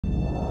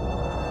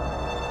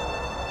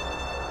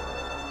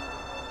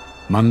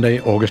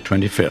Monday, August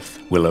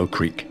 25th, Willow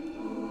Creek.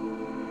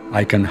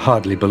 I can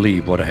hardly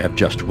believe what I have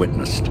just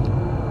witnessed.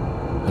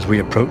 As we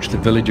approached the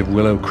village of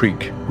Willow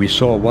Creek, we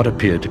saw what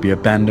appeared to be a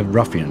band of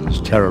ruffians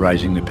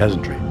terrorizing the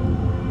peasantry.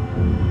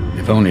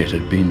 If only it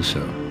had been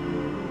so.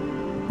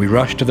 We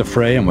rushed to the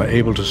fray and were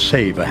able to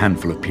save a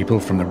handful of people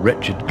from the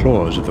wretched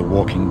claws of the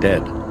walking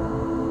dead.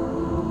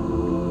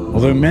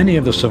 Although many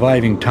of the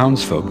surviving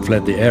townsfolk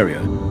fled the area,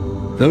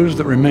 those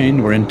that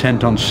remained were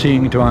intent on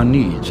seeing to our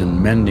needs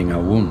and mending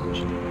our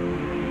wounds.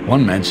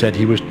 One man said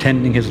he was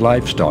tending his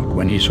livestock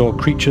when he saw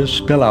creatures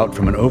spill out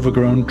from an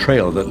overgrown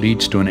trail that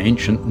leads to an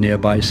ancient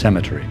nearby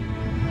cemetery.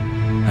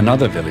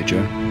 Another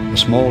villager, a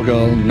small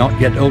girl not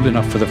yet old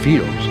enough for the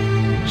fields,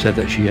 said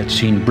that she had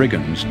seen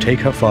brigands take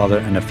her father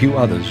and a few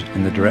others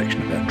in the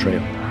direction of that trail.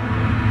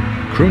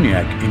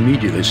 Kruniak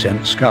immediately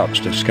sent scouts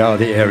to scour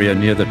the area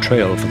near the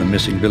trail for the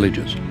missing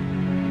villagers.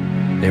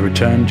 They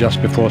returned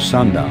just before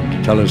sundown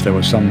to tell us there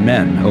were some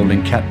men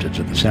holding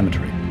captives at the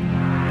cemetery.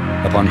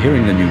 Upon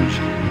hearing the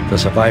news, the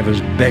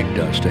survivors begged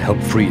us to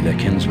help free their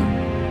kinsmen.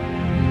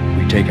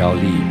 We take our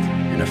leave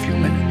in a few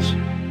minutes.